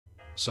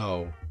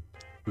So,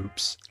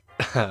 oops.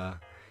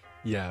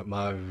 Yeah,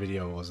 my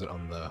video wasn't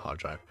on the hard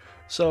drive.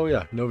 So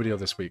yeah, no video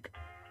this week.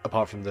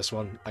 Apart from this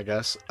one, I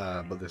guess,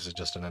 but this is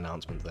just an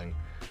announcement thing.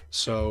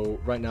 So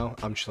right now,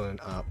 I'm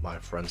chilling at my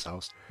friend's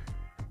house.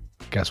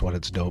 Guess what?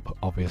 It's dope,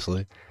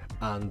 obviously.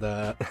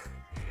 And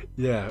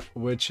yeah,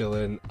 we're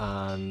chilling,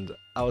 and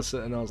I was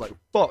sitting, I was like,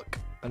 fuck,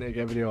 I need to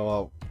get a video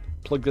out.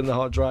 Plugged in the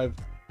hard drive,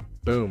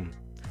 boom,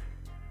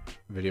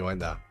 video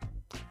ain't there.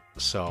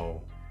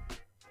 So,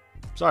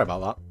 sorry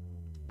about that,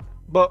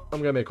 but I'm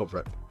gonna make up for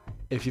it.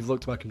 If you've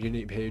looked at my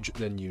community page,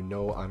 then you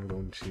know I'm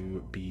going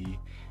to be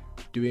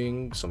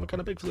doing something kind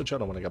of big for the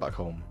channel when I get back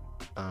home.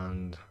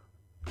 And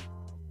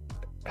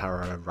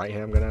right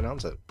here, I'm going to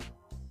announce it.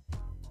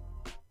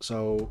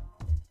 So,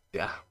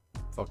 yeah,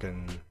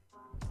 fucking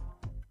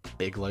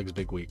Biglegs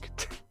BigWeek.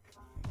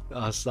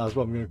 that's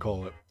what I'm going to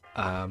call it.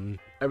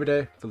 Every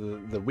day for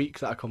the week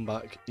that I come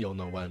back, you'll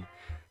know when,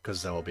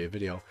 because there will be a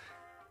video.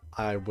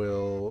 I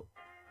will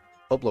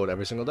upload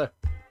every single day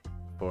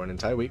for an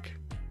entire week.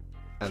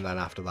 And then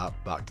after that,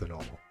 back to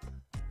normal.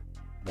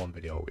 One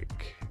video a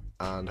week.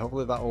 And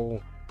hopefully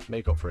that'll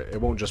make up for it. It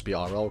won't just be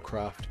RL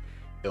craft.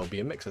 It'll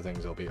be a mix of things.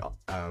 It'll be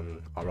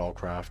RL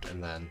craft,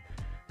 and then,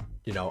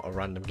 you know, a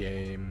random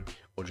game,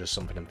 or just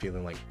something I'm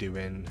feeling like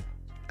doing.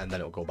 And then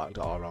it'll go back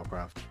to RL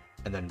craft,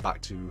 and then back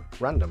to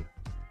random.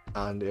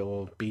 And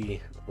it'll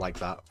be like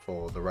that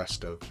for the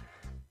rest of,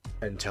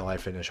 until I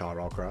finish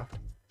RL craft.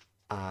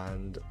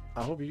 And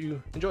I hope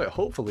you enjoy it.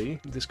 Hopefully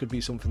this could be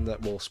something that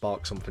will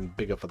spark something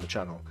bigger for the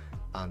channel.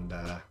 And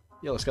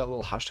yeah, let's get a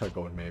little hashtag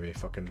going, maybe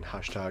fucking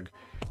hashtag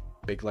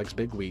Biglegs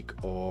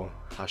BigWeek, or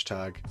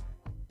hashtag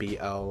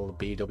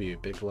BLBW,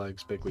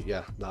 Biglegs BigWeek.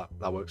 Yeah,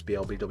 that works.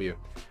 BLBW.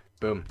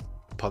 Boom,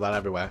 put that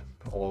everywhere,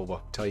 all over.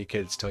 Tell your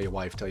kids, tell your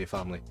wife, tell your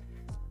family,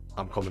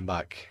 I'm coming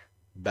back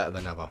better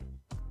than ever.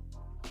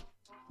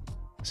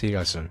 See you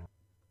guys soon.